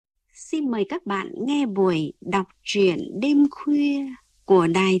xin mời các bạn nghe buổi đọc truyện đêm khuya của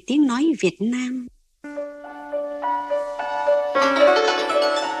Đài Tiếng Nói Việt Nam.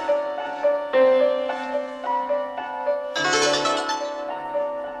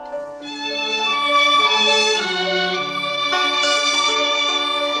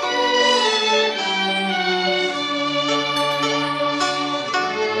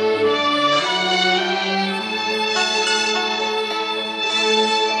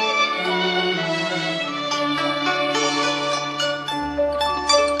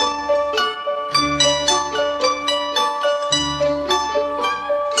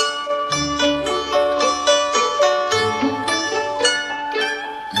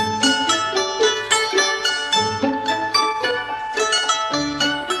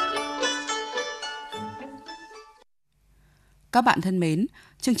 Các bạn thân mến,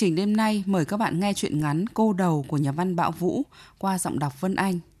 chương trình đêm nay mời các bạn nghe truyện ngắn Cô Đầu của nhà văn Bảo Vũ qua giọng đọc Vân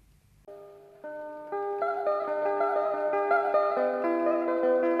Anh.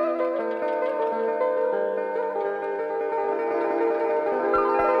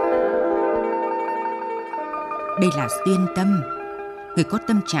 Đây là Xuyên Tâm. Người có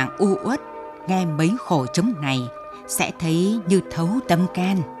tâm trạng u uất nghe mấy khổ trống này sẽ thấy như thấu tâm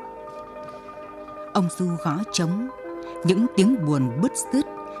can. Ông Du gõ trống, những tiếng buồn bứt rứt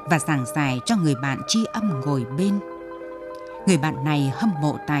và giảng giải cho người bạn tri âm ngồi bên. Người bạn này hâm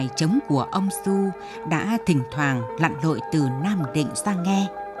mộ tài trống của ông Du, đã thỉnh thoảng lặn lội từ Nam Định ra nghe.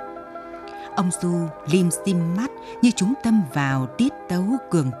 Ông Du lim dim mắt như chú tâm vào tiết tấu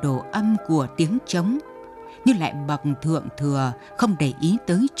cường độ âm của tiếng trống, như lại bậc thượng thừa không để ý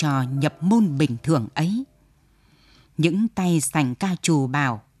tới trò nhập môn bình thường ấy. Những tay sành ca trù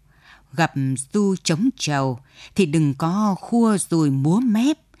bảo: gặp Du trống trầu thì đừng có khua dùi múa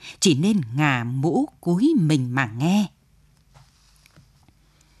mép, chỉ nên ngả mũ cúi mình mà nghe.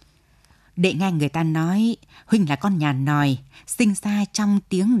 Đệ nghe người ta nói huynh là con nhà nòi, sinh ra trong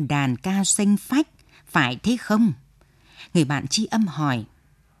tiếng đàn ca xanh phách, phải thế không? Người bạn tri âm hỏi.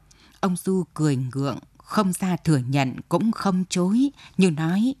 Ông Du cười ngượng, không ra thừa nhận cũng không chối, như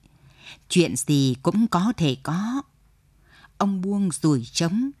nói chuyện gì cũng có thể có. Ông buông dùi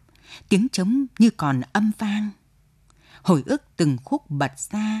trống, tiếng trống như còn âm vang. Hồi ức từng khúc bật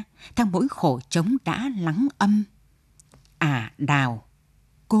ra theo mỗi khổ trống đã lắng âm. Đào,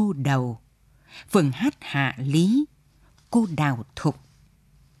 Cô Đầu, phường hát Hạ Lý, cô Đào Thục.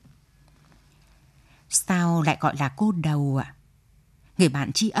 Sao lại gọi là cô đầu ạ? Người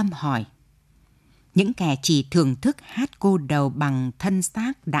bạn tri âm hỏi. Những kẻ chỉ thưởng thức hát cô đầu bằng thân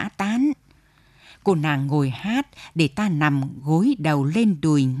xác đã tán. Cô nàng ngồi hát để ta nằm gối đầu lên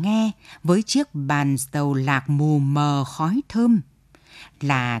đùi nghe với chiếc bàn dầu lạc mù mờ khói thơm.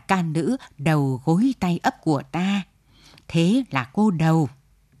 Là ca nữ đầu gối tay ấp của ta. Thế là cô đầu.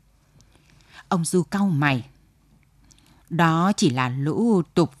 Ông Du cau mày. Đó chỉ là lũ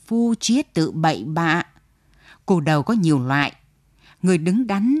tục phu triết tự bậy bạ. Cô đầu có nhiều loại. Người đứng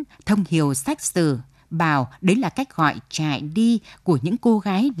đắn, thông hiểu sách sử, bảo đấy là cách gọi chạy đi của những cô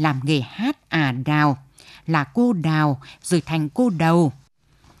gái làm nghề hát đào, là cô đào rồi thành cô đầu.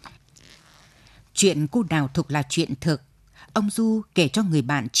 Chuyện cô Đào Thục là chuyện thực. Ông Du kể cho người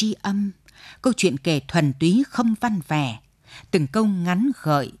bạn tri âm. Câu chuyện kể thuần túy không văn vẻ, từng câu ngắn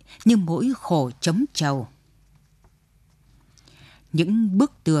gợi như mỗi khổ trống trầu. Những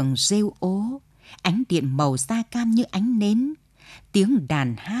bức tường rêu ố, ánh điện màu da cam như ánh nến, tiếng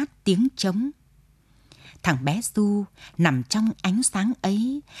đàn hát, tiếng trống. Thằng bé Du nằm trong ánh sáng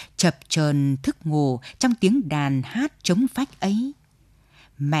ấy, chập chờn thức ngủ trong tiếng đàn hát trống phách ấy.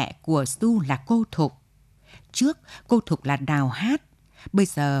 Mẹ của Du là cô Thục. Trước cô Thục là đào hát, bây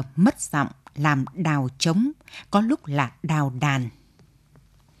giờ mất giọng làm đào trống, có lúc là đào đàn.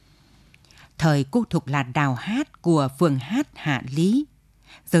 Thời cô Thục là đào hát của phường hát Hạ Lý,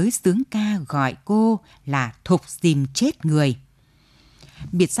 giới xướng ca gọi cô là Thục dìm chết người.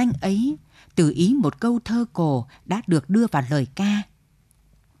 Biệt danh ấy từ ý một câu thơ cổ đã được đưa vào lời ca.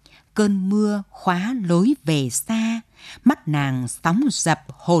 Cơn mưa khóa lối về xa, mắt nàng sóng dập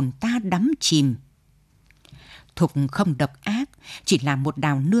hồn ta đắm chìm. Thục không độc ác, chỉ là một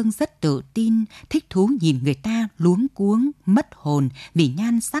đào nương rất tự tin, thích thú nhìn người ta luống cuống, mất hồn vì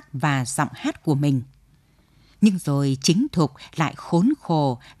nhan sắc và giọng hát của mình. Nhưng rồi chính Thục lại khốn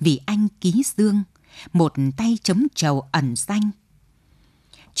khổ vì anh Ký Dương, một tay trống trầu ẩn danh.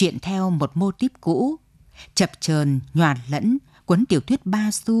 Chuyện theo một mô típ cũ, chập chờn nhòa lẫn cuốn tiểu thuyết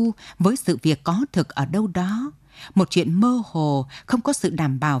Ba Xu với sự việc có thực ở đâu đó, một chuyện mơ hồ không có sự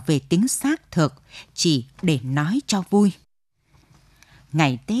đảm bảo về tính xác thực, chỉ để nói cho vui.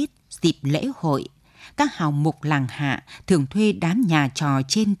 Ngày Tết, dịp lễ hội, các hào mục làng Hạ thường thuê đám nhà trò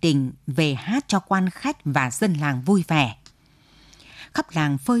trên tỉnh về hát cho quan khách và dân làng vui vẻ. Khắp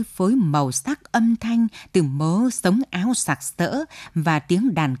làng phơi phới màu sắc âm thanh từ mớ sống áo sặc sỡ và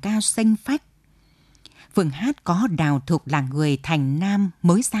tiếng đàn ca xanh phách. Phường hát có Đào Thục là người thành nam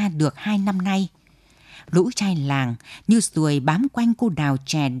mới ra được 2 năm nay. Lũ trai làng như ruồi bám quanh cô Đào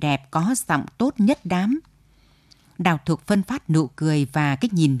trẻ đẹp có giọng tốt nhất đám. Đào Thục phân phát nụ cười và cái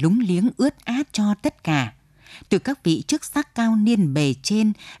nhìn lúng liếng ướt át cho tất cả. Từ các vị chức sắc cao niên bề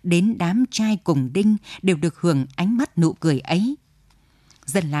trên đến đám trai cùng đinh đều được hưởng ánh mắt nụ cười ấy.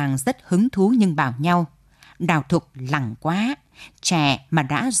 Dân làng rất hứng thú nhưng bảo nhau, Đào Thục lẳng quá, trẻ mà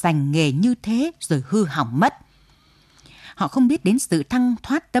đã giành nghề như thế rồi hư hỏng mất. Họ không biết đến sự thăng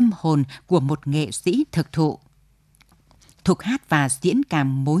thoát tâm hồn của một nghệ sĩ thực thụ. Thục hát và diễn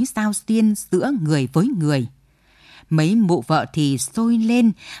cảm mối giao duyên giữa người với người. Mấy mụ vợ thì sôi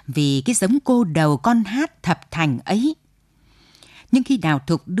lên vì cái giống cô đầu con hát thập thành ấy. Nhưng khi Đào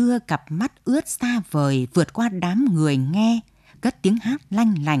Thục đưa cặp mắt ướt xa vời vượt qua đám người nghe, cất tiếng hát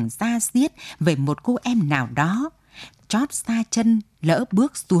lanh lành da diết về một cô em nào đó, chót xa chân lỡ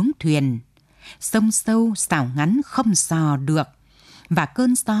bước xuống thuyền. Sông sâu xảo ngắn không dò được, và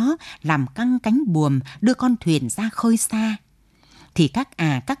cơn gió làm căng cánh buồm đưa con thuyền ra khơi xa. Thì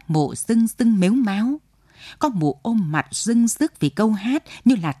các mụ rưng rưng mếu máo. Có mụ ôm mặt rưng rức vì câu hát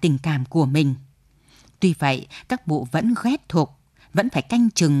như là tình cảm của mình. Tuy vậy, các mụ vẫn ghét Thục, vẫn phải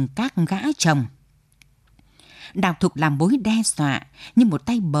canh chừng các gã chồng. Đào Thục làm mối đe dọa, như một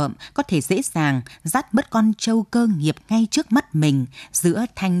tay bợm có thể dễ dàng dắt mất con trâu cơ nghiệp ngay trước mắt mình giữa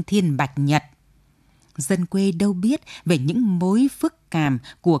thanh thiên bạch nhật. Dân quê đâu biết về những mối phức cảm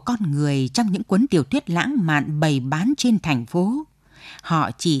của con người trong những cuốn tiểu thuyết lãng mạn bày bán trên thành phố.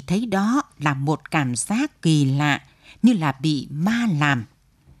 Họ chỉ thấy đó là một cảm giác kỳ lạ, như là bị ma làm.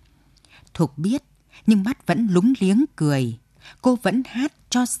 Thục biết, nhưng mắt vẫn lúng liếng cười. Cô vẫn hát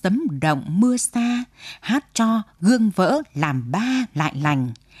cho sấm động mưa xa, hát cho gương vỡ làm ba lại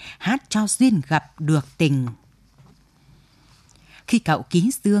lành, hát cho duyên gặp được tình. Khi cậu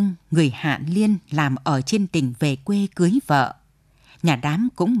Ký Dương, người Hạ Liên làm ở trên tỉnh về quê cưới vợ, nhà đám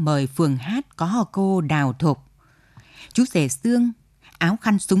cũng mời phường hát có cô Đào Thục. Chú rể Dương, áo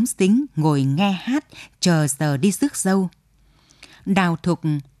khăn súng xính ngồi nghe hát, chờ giờ đi rước dâu. Đào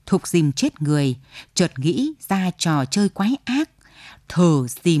Thục dìm chết người, chợt nghĩ ra trò chơi quái ác, thử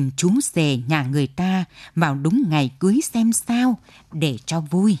dìm chú rể nhà người ta vào đúng ngày cưới xem sao, để cho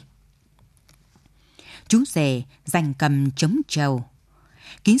vui. Chú rể giành cầm trống trầu.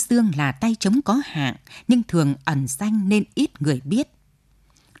 Ký Dương là tay trống có hạng, nhưng thường ẩn danh nên ít người biết.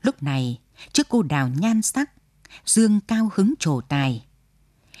 Lúc này, trước cô Đào nhan sắc, Dương cao hứng trổ tài.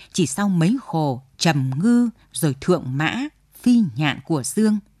 Chỉ sau mấy hồ trầm ngư rồi thượng mã, phi nhạn của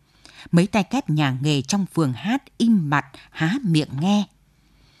Dương, mấy tay kép nhà nghề trong phường hát im bặt há miệng nghe.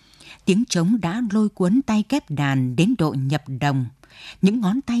 Tiếng trống đã lôi cuốn tay kép đàn đến độ nhập đồng, những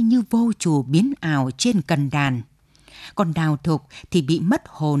ngón tay như vô chủ biến ảo trên cần đàn. Còn Đào Thục thì bị mất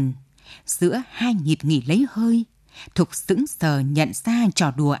hồn. Giữa hai nhịp nghỉ lấy hơi, Thục sững sờ nhận ra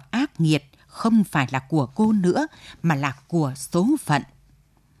trò đùa ác nghiệt không phải là của cô nữa, mà là của số phận.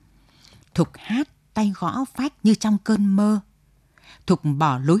 Thục hát tay gõ phách như trong cơn mơ. Thục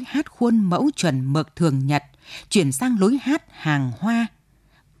bỏ lối hát khuôn mẫu chuẩn mực thường nhật, chuyển sang lối hát hàng hoa,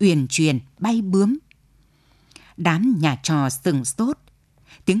 uyển chuyển bay bướm. Đám nhà trò sừng sốt,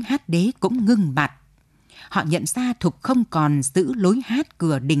 tiếng hát đế cũng ngưng bặt. Họ nhận ra Thục không còn giữ lối hát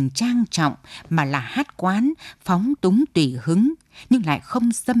cửa đình trang trọng, mà là hát quán, phóng túng tùy hứng, nhưng lại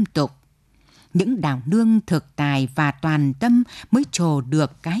không xâm tục. Những đào nương thực tài và toàn tâm mới trổ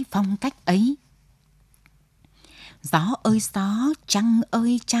được cái phong cách ấy. Gió ơi gió, trăng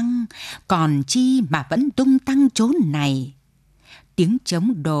ơi trăng, còn chi mà vẫn tung tăng chốn này. Tiếng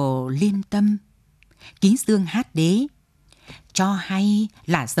trống đồ liên tâm. Ký Dương hát đế, cho hay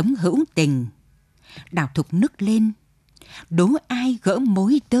là giống hữu tình. Đào Thục nức lên, đố ai gỡ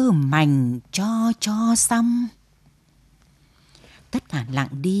mối tơ mành cho xong. Tất cả lặng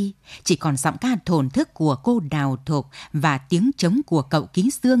đi, chỉ còn giọng ca thổn thức của cô Đào Thục và tiếng trống của cậu Ký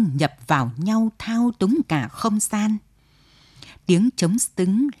Dương nhập vào nhau thao túng cả không gian. Tiếng trống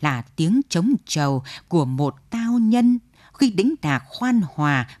xứng là tiếng trống trầu của một tao nhân, khi đĩnh đạc khoan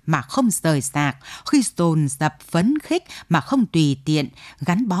hòa mà không rời rạc, khi dồn dập phấn khích mà không tùy tiện,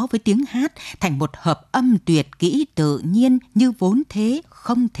 gắn bó với tiếng hát thành một hợp âm tuyệt kỹ tự nhiên như vốn thế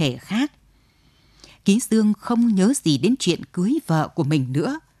không thể khác. Ký Dương không nhớ gì đến chuyện cưới vợ của mình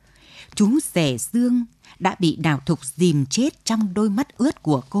nữa. Chú rể Dương đã bị Đào Thục dìm chết trong đôi mắt ướt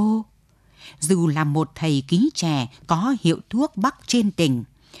của cô. Dù là một thầy ký trẻ có hiệu thuốc bắc trên tỉnh,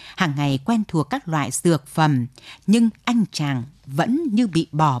 Hàng ngày quen thuộc các loại dược phẩm, nhưng anh chàng vẫn như bị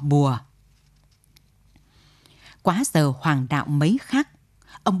bỏ bùa. Quá giờ hoàng đạo mấy khắc,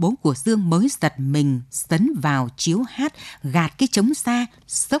 ông bố của Dương mới giật mình sấn vào chiếu hát, gạt cái trống ra,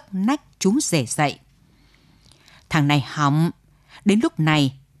 xốc nách chú rể dậy. Thằng này hỏng, đến lúc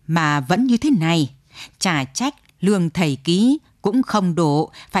này mà vẫn như thế này, chả trách lương thầy ký cũng không đủ,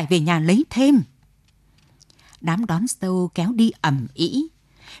 phải về nhà lấy thêm. Đám đón dâu kéo đi ầm ĩ.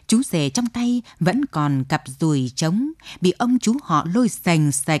 Chú rể trong tay vẫn còn cặp dùi trống, bị ông chú họ lôi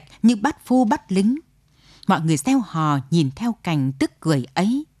sành sạch như bắt phu bắt lính. Mọi người reo hò nhìn theo cảnh tức cười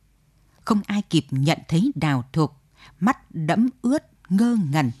ấy. Không ai kịp nhận thấy Đào Thục, mắt đẫm ướt, ngơ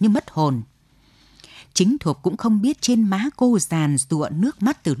ngẩn như mất hồn. Chính Thục cũng không biết trên má cô giàn giụa nước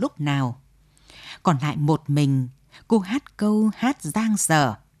mắt từ lúc nào. Còn lại một mình, cô hát câu hát giang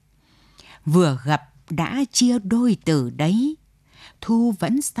dở. Vừa gặp đã chia đôi từ đấy, thu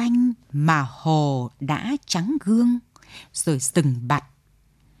vẫn xanh mà hồ đã trắng gương, rồi sừng bặt.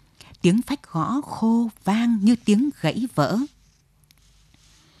 Tiếng phách gõ khô vang như tiếng gãy vỡ.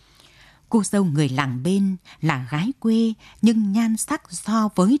 Cô dâu người làng bên là gái quê, nhưng nhan sắc so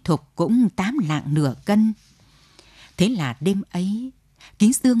với Thục cũng 8 lạng nửa cân. Thế là đêm ấy,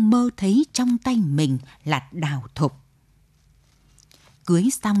 Ký Dương mơ thấy trong tay mình là Đào Thục. Cưới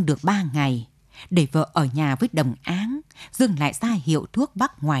xong được 3 ngày, để vợ ở nhà với đồng áng, Dương lại ra hiệu thuốc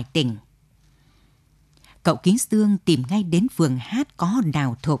bắc ngoài tỉnh. Cậu Ký Dương tìm ngay đến phường hát có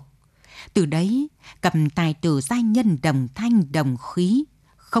Đào Thục. Từ đấy, cầm tài tử giai nhân đồng thanh đồng khí,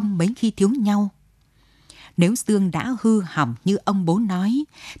 không mấy khi thiếu nhau. Nếu Dương đã hư hỏng như ông bố nói,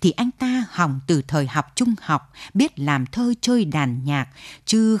 thì anh ta hỏng từ thời học trung học, biết làm thơ chơi đàn nhạc,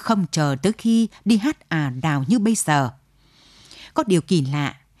 chứ không chờ tới khi đi hát đào như bây giờ. Có điều kỳ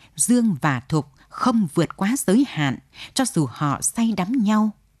lạ, Dương và Thục không vượt quá giới hạn, cho dù họ say đắm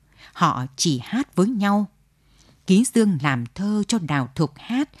nhau. Họ chỉ hát với nhau. Ký Dương làm thơ cho Đào Thục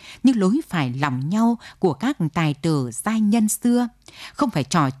hát như lối phải lòng nhau của các tài tử giai nhân xưa, không phải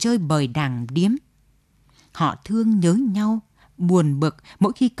trò chơi bời đàng điếm. Họ thương nhớ nhau, buồn bực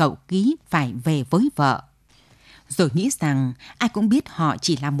mỗi khi cậu Ký phải về với vợ. Rồi nghĩ rằng ai cũng biết họ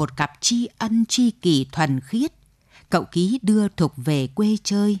chỉ là một cặp tri ân tri kỷ thuần khiết. Cậu Ký đưa Thục về quê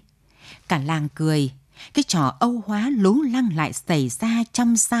chơi. Cả làng cười, cái trò âu hóa lố lăng lại xảy ra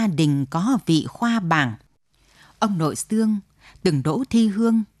trong gia đình có vị khoa bảng. Ông nội Dương từng đỗ thi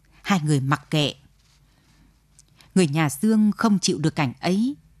hương, hai người mặc kệ. Người nhà Dương không chịu được cảnh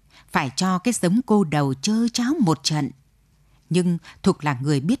ấy, phải cho cái giống cô đầu chơi cháo một trận. Nhưng Thục là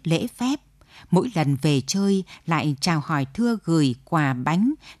người biết lễ phép, mỗi lần về chơi lại chào hỏi thưa gửi quà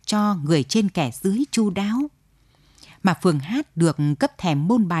bánh cho người trên kẻ dưới chu đáo. Mà phường hát được cấp thèm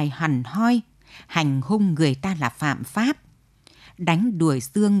môn bài hẳn hoi, hành hung người ta là phạm pháp. Đánh đuổi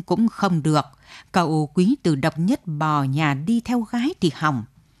Dương cũng không được, cậu quý tử độc nhất bò nhà đi theo gái thì hỏng.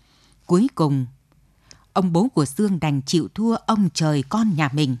 Cuối cùng, ông bố của Dương đành chịu thua ông trời con nhà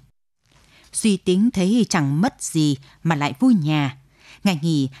mình. Suy tính thấy chẳng mất gì mà lại vui nhà. Ngày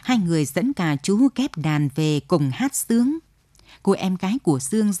nghỉ, hai người dẫn cả chú kép đàn về cùng hát sướng. Cô em gái của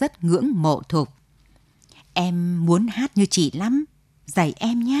Dương rất ngưỡng mộ Thục. Em muốn hát như chị lắm, dạy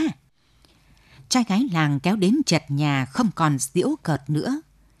em nha. Trai gái làng kéo đến chật nhà không còn giễu cợt nữa.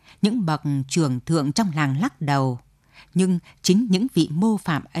 Những bậc trưởng thượng trong làng lắc đầu. Nhưng chính những vị mô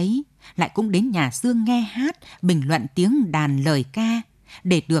phạm ấy lại cũng đến nhà Dương nghe hát, bình luận tiếng đàn lời ca,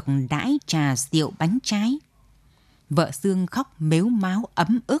 để được đãi trà rượu bánh trái. Vợ Dương khóc mếu máo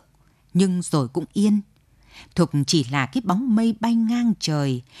ấm ức, nhưng rồi cũng yên. Thục chỉ là cái bóng mây bay ngang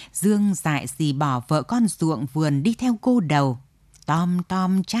trời, Dương dại gì bỏ vợ con ruộng vườn đi theo cô đầu. Tom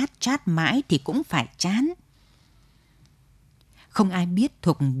tom chát chát mãi thì cũng phải chán. Không ai biết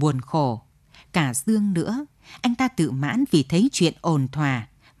Thục buồn khổ, cả Dương nữa. Anh ta tự mãn vì thấy chuyện ổn thỏa,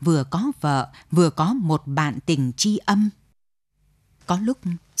 vừa có vợ, vừa có một bạn tình tri âm. Có lúc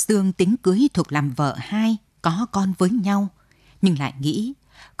Dương tính cưới Thục làm vợ hai, có con với nhau, nhưng lại nghĩ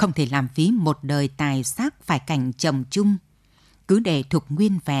không thể làm phí một đời tài sắc phải cảnh chồng chung. Cứ để Thục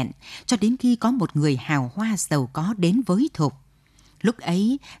nguyên vẹn cho đến khi có một người hào hoa giàu có đến với Thục. Lúc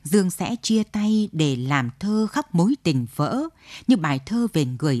ấy Dương sẽ chia tay để làm thơ khóc mối tình vỡ, như bài thơ về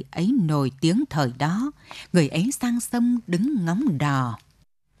người ấy nổi tiếng thời đó, người ấy sang sông đứng ngóng đò.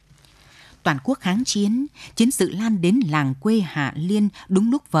 Toàn quốc kháng chiến, chiến sự lan đến làng quê Hạ Liên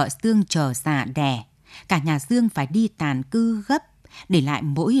đúng lúc vợ Dương chờ dạ đẻ. Cả nhà Dương phải đi tản cư gấp, để lại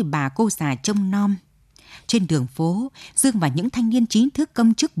mỗi bà cô già trông nom. Trên đường phố, Dương và những thanh niên trí thức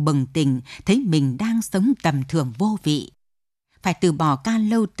công chức bừng tỉnh thấy mình đang sống tầm thường vô vị. Phải từ bỏ ca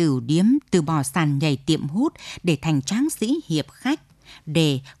lâu tửu điếm, từ bỏ sàn nhảy tiệm hút để thành tráng sĩ hiệp khách,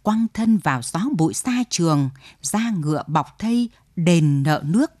 để quăng thân vào gió bụi xa trường, da ngựa bọc thây, đền nợ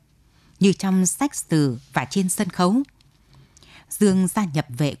nước, như trong sách sử và trên sân khấu. Dương gia nhập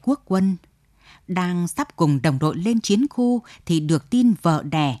vệ quốc quân. Đang sắp cùng đồng đội lên chiến khu thì được tin vợ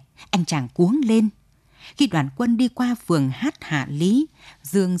đẻ, anh chàng cuống lên. Khi đoàn quân đi qua phường Hát Hạ Lý,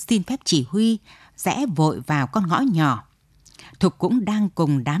 Dương xin phép chỉ huy, rẽ vội vào con ngõ nhỏ. Thục cũng đang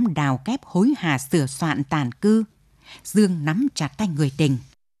cùng đám đào kép hối hả sửa soạn tàn cư. Dương nắm chặt tay người tình.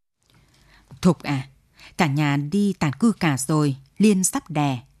 Thục à, cả nhà đi tàn cư cả rồi, Liên sắp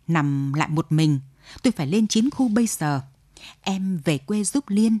đẻ, nằm lại một mình. Tôi phải lên chiến khu bây giờ. Em về quê giúp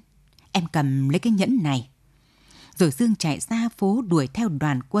Liên. Em cầm lấy cái nhẫn này. Rồi Dương chạy ra phố đuổi theo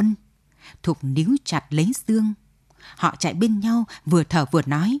đoàn quân. Thục níu chặt lấy Dương. Họ chạy bên nhau vừa thở vừa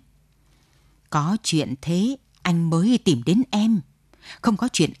nói. Có chuyện thế anh mới tìm đến em. Không có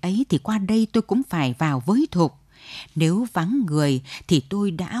chuyện ấy thì qua đây tôi cũng phải vào với Thục. Nếu vắng người thì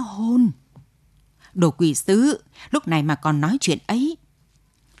tôi đã hôn. Đồ quỷ sứ, lúc này mà còn nói chuyện ấy.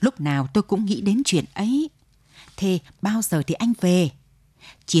 Lúc nào tôi cũng nghĩ đến chuyện ấy. Thế bao giờ thì anh về?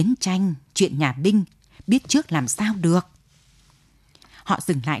 Chiến tranh, chuyện nhà binh, biết trước làm sao được. Họ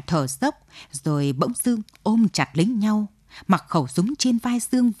dừng lại thở dốc, rồi bỗng dưng ôm chặt lấy nhau, mặc khẩu súng trên vai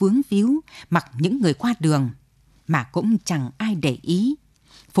Dương vướng víu, mặc những người qua đường. Mà cũng chẳng ai để ý.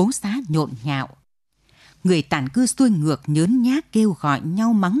 Phố xá nhộn nhạo. Người tản cư xuôi ngược nhớn nhác kêu gọi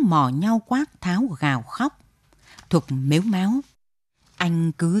nhau, mắng mò nhau, quát tháo gào khóc. Thục mếu máo.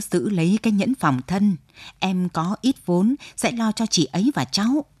 Anh cứ giữ lấy cái nhẫn phòng thân. Em có ít vốn sẽ lo cho chị ấy và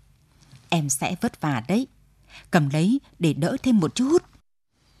cháu. Em sẽ vất vả đấy. Cầm lấy để đỡ thêm một chút.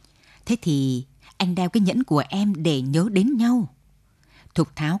 Thế thì anh đeo cái nhẫn của em để nhớ đến nhau.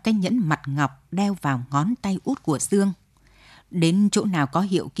 Thục tháo cái nhẫn mặt ngọc đeo vào ngón tay út của Dương. Đến chỗ nào có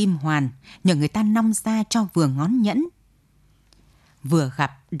hiệu kim hoàn, nhờ người ta nong ra cho vừa ngón nhẫn. Vừa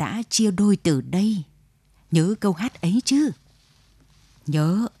gặp đã chia đôi từ đây. Nhớ câu hát ấy chứ?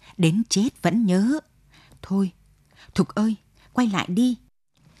 Nhớ, đến chết vẫn nhớ. Thôi, Thục ơi, quay lại đi.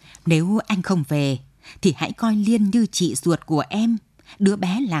 Nếu anh không về, thì hãy coi Liên như chị ruột của em. Đứa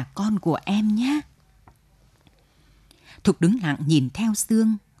bé là con của em nhé. Thục đứng lặng nhìn theo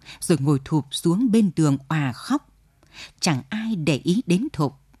Dương, rồi ngồi thụp xuống bên đường òa khóc. Chẳng ai để ý đến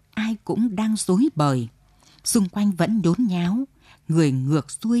Thục, ai cũng đang rối bời. Xung quanh vẫn nhốn nháo, người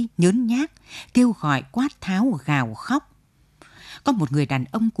ngược xuôi nhớn nhác, kêu gọi quát tháo gào khóc. Có một người đàn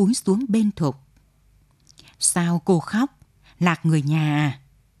ông cúi xuống bên Thục. Sao cô khóc? Lạc người nhà à?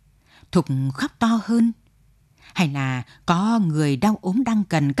 Thục khóc to hơn. Hay là có người đau ốm đang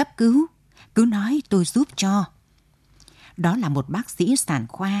cần cấp cứu? Cứ nói tôi giúp cho. Đó là một bác sĩ sản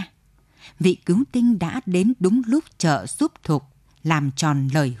khoa. Vị cứu tinh đã đến đúng lúc trợ giúp Thục làm tròn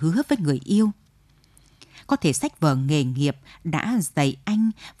lời hứa với người yêu. Có thể sách vở nghề nghiệp đã dạy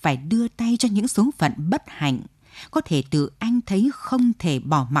anh phải đưa tay cho những số phận bất hạnh. Có thể tự anh thấy không thể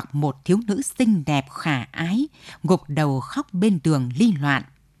bỏ mặc một thiếu nữ xinh đẹp khả ái gục đầu khóc bên đường ly loạn.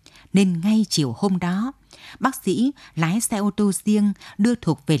 Nên ngay chiều hôm đó, bác sĩ lái xe ô tô riêng đưa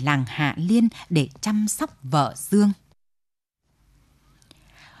Thục về làng Hạ Liên để chăm sóc vợ Dương.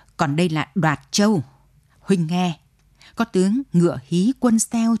 Còn đây là Đoạt Châu. Huynh nghe, có tướng ngựa hí quân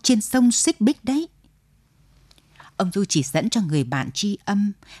xeo trên sông Xích Bích đấy. Ông Du chỉ dẫn cho người bạn tri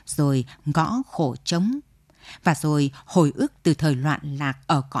âm, rồi gõ khổ trống, và rồi hồi ức từ thời loạn lạc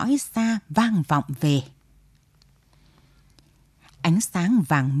ở cõi xa vang vọng về. Ánh sáng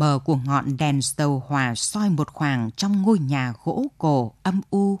vàng mờ của ngọn đèn dầu hỏa soi một khoảng trong ngôi nhà gỗ cổ âm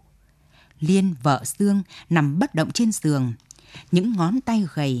u. Liên vợ Dương nằm bất động trên giường, những ngón tay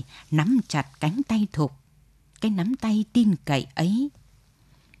gầy nắm chặt cánh tay Thục, cái nắm tay tin cậy ấy.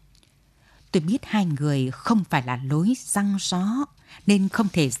 Tôi biết hai người không phải là lối răng gió, nên không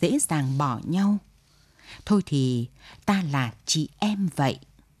thể dễ dàng bỏ nhau. Thôi thì ta là chị em vậy.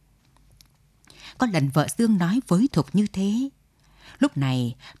 Có lần vợ Dương nói với Thục như thế. Lúc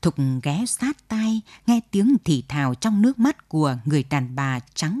này Thục ghé sát tai nghe tiếng thì thào trong nước mắt của người đàn bà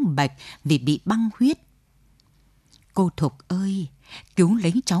trắng bệch vì bị băng huyết. Cô Thục ơi, cứu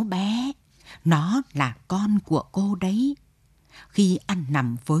lấy cháu bé. Nó là con của cô đấy. Khi ăn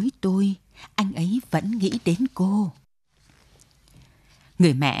nằm với tôi, anh ấy vẫn nghĩ đến cô.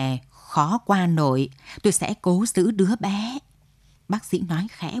 Người mẹ khó qua nổi, tôi sẽ cố giữ đứa bé. Bác sĩ nói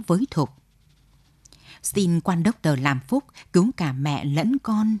khẽ với Thục. Xin quan đốc tờ làm phúc, cứu cả mẹ lẫn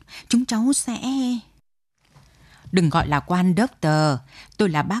con. Chúng cháu sẽ... Đừng gọi là quan đốc tờ, tôi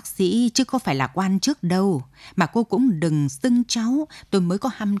là bác sĩ chứ không phải là quan chức đâu. Mà cô cũng đừng xưng cháu, tôi mới có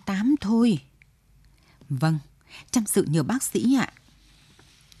 28 thôi. Vâng, chăm sự nhờ bác sĩ ạ.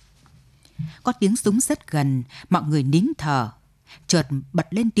 Có tiếng súng rất gần, mọi người nín thở. chợt bật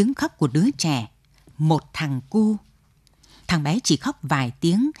lên tiếng khóc của đứa trẻ, một thằng cu. Thằng bé chỉ khóc vài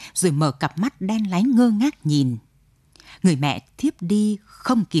tiếng rồi mở cặp mắt đen láy ngơ ngác nhìn. Người mẹ thiếp đi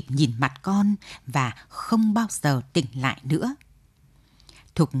không kịp nhìn mặt con và không bao giờ tỉnh lại nữa.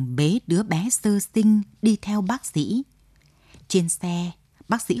 Thục bế đứa bé sơ sinh đi theo bác sĩ. Trên xe,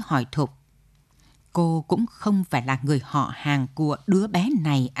 bác sĩ hỏi Thục: "Cô cũng không phải là người họ hàng của đứa bé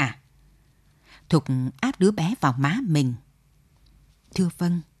này à?" Thục áp đứa bé vào má mình. "Thưa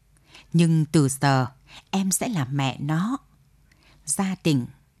vâng, nhưng từ giờ em sẽ là mẹ nó. Gia tỉnh,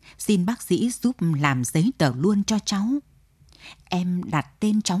 xin bác sĩ giúp làm giấy tờ luôn cho cháu. Em đặt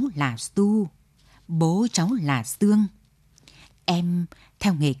tên cháu là Du, bố cháu là Dương. Em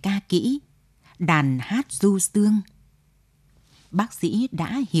theo nghề ca kỹ, đàn hát du dương." Bác sĩ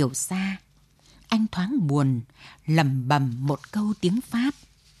đã hiểu ra. Anh thoáng buồn, lẩm bẩm một câu tiếng Pháp,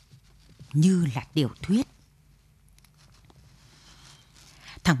 như là tiểu thuyết.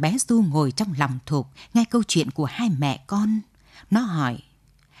 Thằng bé Du ngồi trong lòng Thục, nghe câu chuyện của hai mẹ con. Nó hỏi: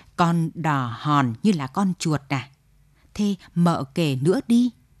 "Con đỏ hòn như là con chuột à? Thế mợ kể nữa đi."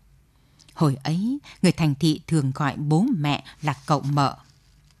 Hồi ấy, người thành thị thường gọi bố mẹ là cậu mợ.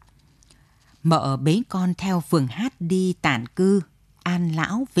 Mợ bế con theo Phường Hát đi tản cư, An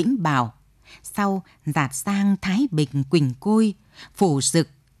Lão, Vĩnh Bảo. Sau dạt sang Thái Bình, Quỳnh Côi, Phổ Dực,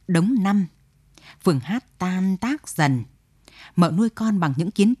 Đống Năm. Phường Hát tan tác dần. Mợ nuôi con bằng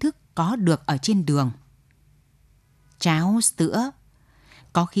những kiến thức có được ở trên đường. Cháo, sữa,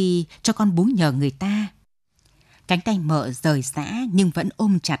 có khi cho con bú nhờ người ta. Cánh tay mợ rời rã nhưng vẫn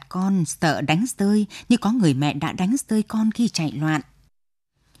ôm chặt con, sợ đánh rơi như có người mẹ đã đánh rơi con khi chạy loạn.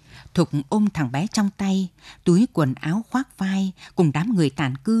 Thục ôm thằng bé trong tay, túi quần áo khoác vai, cùng đám người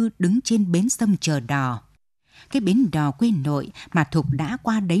tản cư đứng trên bến sông chờ đò. Cái bến đò quê nội mà Thục đã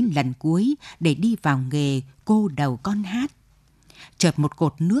qua đấy lần cuối để đi vào nghề cô đầu con hát. Chợt một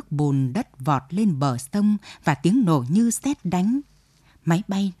cột nước bùn đất vọt lên bờ sông và tiếng nổ như sét đánh. Máy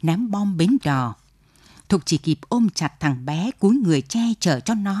bay ném bom bến đò. Thục chỉ kịp ôm chặt thằng bé, cúi người che chở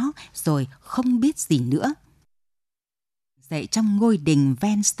cho nó, rồi không biết gì nữa. Dậy trong ngôi đình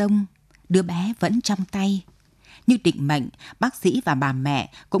ven sông, đứa bé vẫn trong tay. Như định mệnh, bác sĩ và bà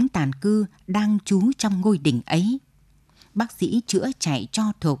mẹ cũng tản cư đang trú trong ngôi đình ấy. Bác sĩ chữa chạy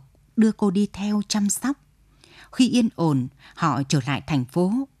cho Thục, đưa cô đi theo chăm sóc. Khi yên ổn, họ trở lại thành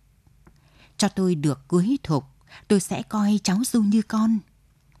phố. "Cho tôi được cưới Thục, tôi sẽ coi cháu Du như con."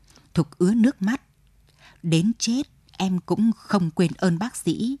 Thục ứa nước mắt. "Đến chết em cũng không quên ơn bác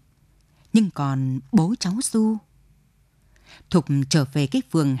sĩ. Nhưng còn bố cháu Du?" Thục trở về cái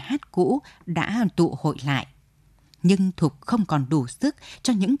phường hát cũ đã tụ hội lại. Nhưng Thục không còn đủ sức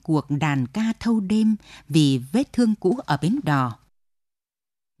cho những cuộc đàn ca thâu đêm vì vết thương cũ ở bến đò.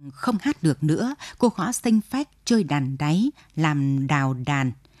 Không hát được nữa, cô gõ xanh phách, chơi đàn đáy, làm đào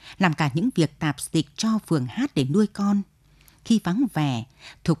đàn, làm cả những việc tạp dịch cho phường hát để nuôi con. Khi vắng vẻ,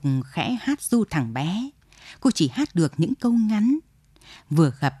 Thục khẽ hát du thằng bé. Cô chỉ hát được những câu ngắn: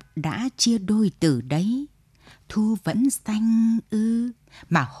 "Vừa gặp đã chia đôi từ đấy, thu vẫn xanh ư,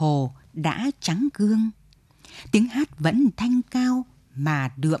 mà hồ đã trắng gương. Tiếng hát vẫn thanh cao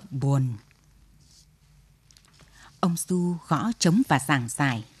mà đượm buồn." Ông Du gõ trống và giảng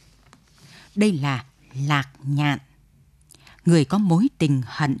giải: "Đây là lạc nhạn. Người có mối tình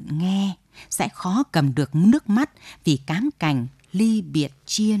hận nghe sẽ khó cầm được nước mắt vì cám cảnh ly biệt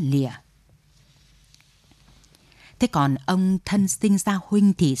chia lìa." "Thế còn ông thân sinh Gia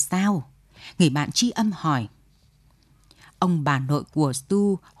Huynh thì sao?" Người bạn tri âm hỏi. Ông bà nội của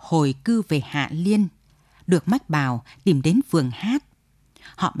Du hồi cư về Hạ Liên, được mách bảo tìm đến phường Hát.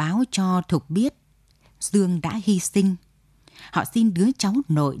 Họ báo cho Thục biết Dương đã hy sinh. Họ xin đứa cháu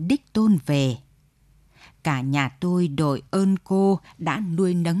nội đích tôn về. "Cả nhà tôi đội ơn cô đã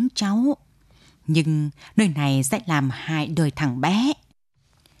nuôi nấng cháu, nhưng nơi này sẽ làm hại đời thằng bé."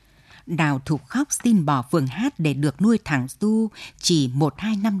 Đào Thục khóc xin bỏ phường Hát để được nuôi thằng Du, chỉ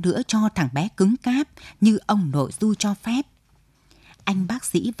 1-2 năm nữa cho thằng bé cứng cáp như ông nội Du cho phép. Anh bác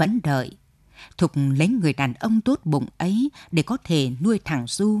sĩ vẫn đợi. Thục lấy người đàn ông tốt bụng ấy để có thể nuôi thằng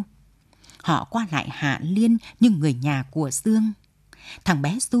Du. Họ qua lại Hạ Liên như người nhà của Dương. Thằng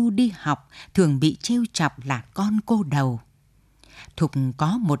bé Du đi học thường bị trêu chọc là con cô đầu. Thục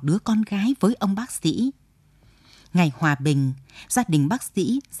có một đứa con gái với ông bác sĩ. Ngày hòa bình, gia đình bác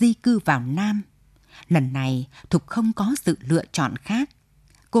sĩ di cư vào Nam. Lần này Thục không có sự lựa chọn khác.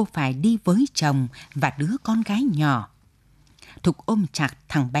 Cô phải đi với chồng và đứa con gái nhỏ. Thục ôm chặt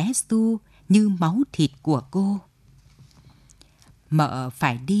thằng bé Du như máu thịt của cô. "Mợ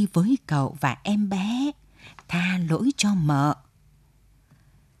phải đi với cậu và em bé, tha lỗi cho mợ."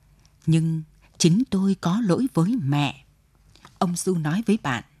 "Nhưng chính tôi có lỗi với mẹ." ông Du nói với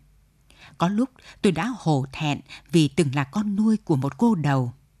bạn. Có lúc tôi đã hổ thẹn vì từng là con nuôi của một cô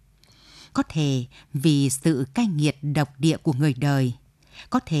đầu. Có thể vì sự cay nghiệt độc địa của người đời,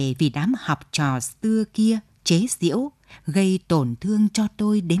 có thể vì đám học trò xưa kia chế giễu, gây tổn thương cho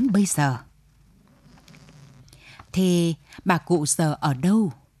tôi đến bây giờ. Thế bà cụ giờ ở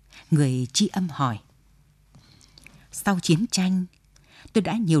đâu? Người tri âm hỏi. Sau chiến tranh, tôi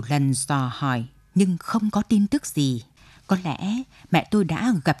đã nhiều lần dò hỏi nhưng không có tin tức gì. Có lẽ mẹ tôi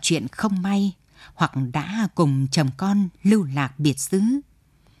đã gặp chuyện không may hoặc đã cùng chồng con lưu lạc biệt xứ.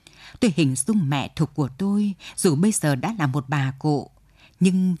 Tôi hình dung mẹ Thục của tôi dù bây giờ đã là một bà cụ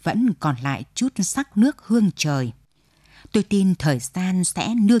nhưng vẫn còn lại chút sắc nước hương trời. Tôi tin thời gian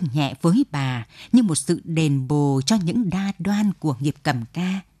sẽ nương nhẹ với bà như một sự đền bù cho những đa đoan của nghiệp cầm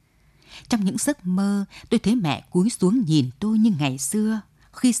ca. Trong những giấc mơ, tôi thấy mẹ cúi xuống nhìn tôi như ngày xưa.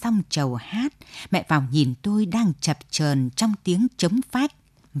 Khi xong trầu hát, mẹ vào nhìn tôi đang chập chờn trong tiếng trống phách,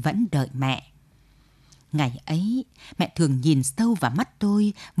 vẫn đợi mẹ. Ngày ấy, mẹ thường nhìn sâu vào mắt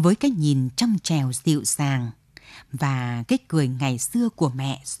tôi với cái nhìn trong trèo dịu dàng. Và cái cười ngày xưa của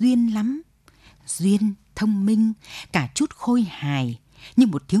mẹ duyên lắm. Duyên, thông minh, cả chút khôi hài, như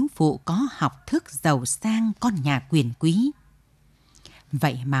một thiếu phụ có học thức giàu sang con nhà quyền quý.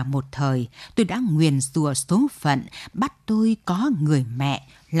 Vậy mà một thời tôi đã nguyền rủa số phận bắt tôi có người mẹ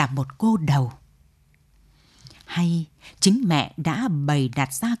là một cô đầu. Hay chính mẹ đã bày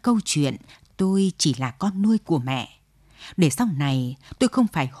đặt ra câu chuyện tôi chỉ là con nuôi của mẹ, để sau này tôi không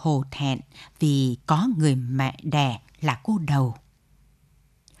phải hổ thẹn vì có người mẹ đẻ là cô đầu.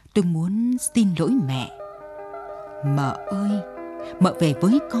 Tôi muốn xin lỗi mẹ. Mợ ơi, mợ về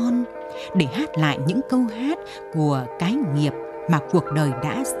với con để hát lại những câu hát của cái nghiệp mà cuộc đời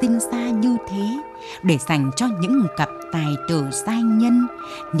đã sinh ra như thế, để dành cho những cặp tài tử giai nhân,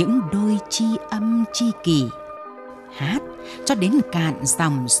 những đôi tri âm tri kỷ. Hát cho đến cạn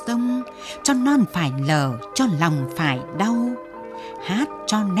dòng sông, cho non phải lờ, cho lòng phải đau. Hát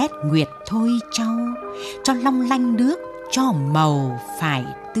cho nét nguyệt thôi trau, cho long lanh nước, cho màu phải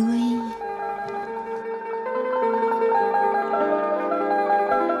tươi.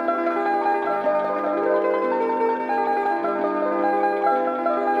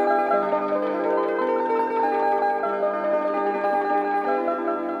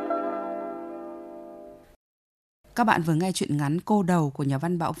 Các bạn vừa nghe truyện ngắn Cô Đầu của nhà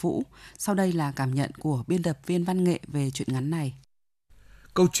văn Bảo Vũ. Sau đây là cảm nhận của biên tập viên văn nghệ về truyện ngắn này.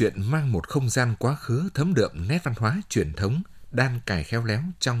 Câu chuyện mang một không gian quá khứ thấm đượm nét văn hóa truyền thống, đan cài khéo léo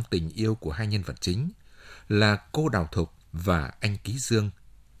trong tình yêu của hai nhân vật chính là cô Đào Thục và anh Ký Dương.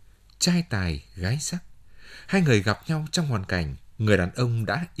 Trai tài, gái sắc. Hai người gặp nhau trong hoàn cảnh người đàn ông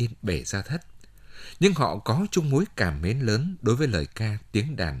đã yên bề gia thất. Nhưng họ có chung mối cảm mến lớn đối với lời ca,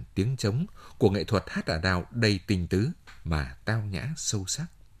 tiếng đàn, tiếng trống của nghệ thuật hát ả đào đầy tình tứ mà tao nhã sâu sắc.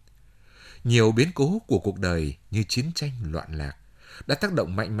 Nhiều biến cố của cuộc đời như chiến tranh loạn lạc đã tác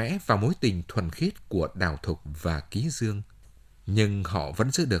động mạnh mẽ vào mối tình thuần khiết của Đào Thục và Ký Dương, nhưng họ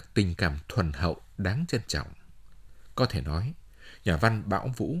vẫn giữ được tình cảm thuần hậu đáng trân trọng. Có thể nói, nhà văn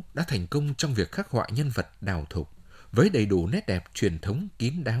Bảo Vũ đã thành công trong việc khắc họa nhân vật Đào Thục với đầy đủ nét đẹp truyền thống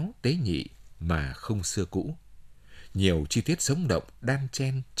kín đáo tế nhị mà không xưa cũ. Nhiều chi tiết sống động đan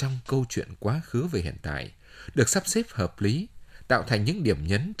chen trong câu chuyện quá khứ về hiện tại được sắp xếp hợp lý, tạo thành những điểm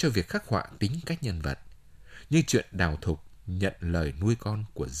nhấn cho việc khắc họa tính cách nhân vật, như chuyện Đào Thục nhận lời nuôi con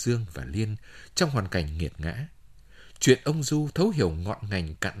của Dương và Liên trong hoàn cảnh nghiệt ngã, chuyện ông Du thấu hiểu ngọn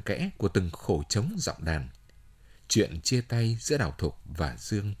ngành cặn kẽ của từng khổ trống giọng đàn, chuyện chia tay giữa Đào Thục và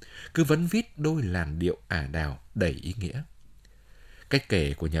Dương cứ vấn vít đôi làn điệu ả đào đầy ý nghĩa. Cách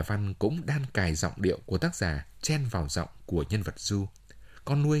kể của nhà văn cũng đan cài giọng điệu của tác giả chen vào giọng của nhân vật Du,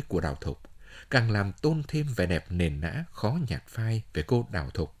 con nuôi của Đào Thục, càng làm tôn thêm vẻ đẹp nền nã khó nhạt phai về cô Đào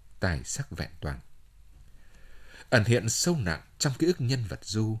Thục tài sắc vẹn toàn. Ẩn hiện sâu nặng trong ký ức nhân vật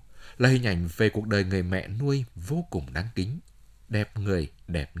Du là hình ảnh về cuộc đời người mẹ nuôi vô cùng đáng kính, đẹp người,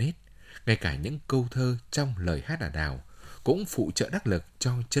 đẹp nết. Ngay cả những câu thơ trong lời hát ả đào cũng phụ trợ đắc lực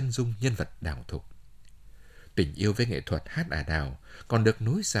cho chân dung nhân vật Đào Thục. Tình yêu với nghệ thuật hát ả đào còn được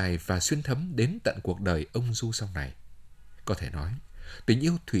nối dài và xuyên thấm đến tận cuộc đời ông Du sau này. Có thể nói, tình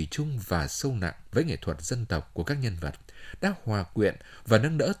yêu thủy chung và sâu nặng với nghệ thuật dân tộc của các nhân vật đã hòa quyện và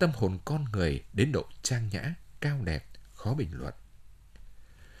nâng đỡ tâm hồn con người đến độ trang nhã, cao đẹp, khó bình luận.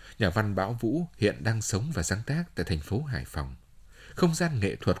 Nhà văn Bảo Vũ hiện đang sống và sáng tác tại thành phố Hải Phòng. Không gian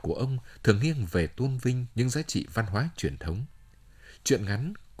nghệ thuật của ông thường nghiêng về tôn vinh những giá trị văn hóa truyền thống. Truyện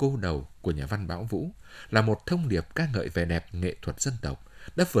ngắn Cô Đầu của nhà văn Bảo Vũ là một thông điệp ca ngợi vẻ đẹp nghệ thuật dân tộc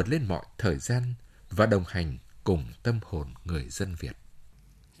đã vượt lên mọi thời gian và đồng hành cùng tâm hồn người dân Việt.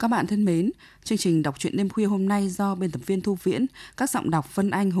 Các bạn thân mến, chương trình đọc truyện đêm khuya hôm nay do biên tập viên Thu Viễn, các giọng đọc Vân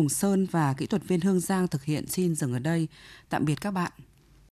Anh, Hồng Sơn và kỹ thuật viên Hương Giang thực hiện xin dừng ở đây. Tạm biệt các bạn.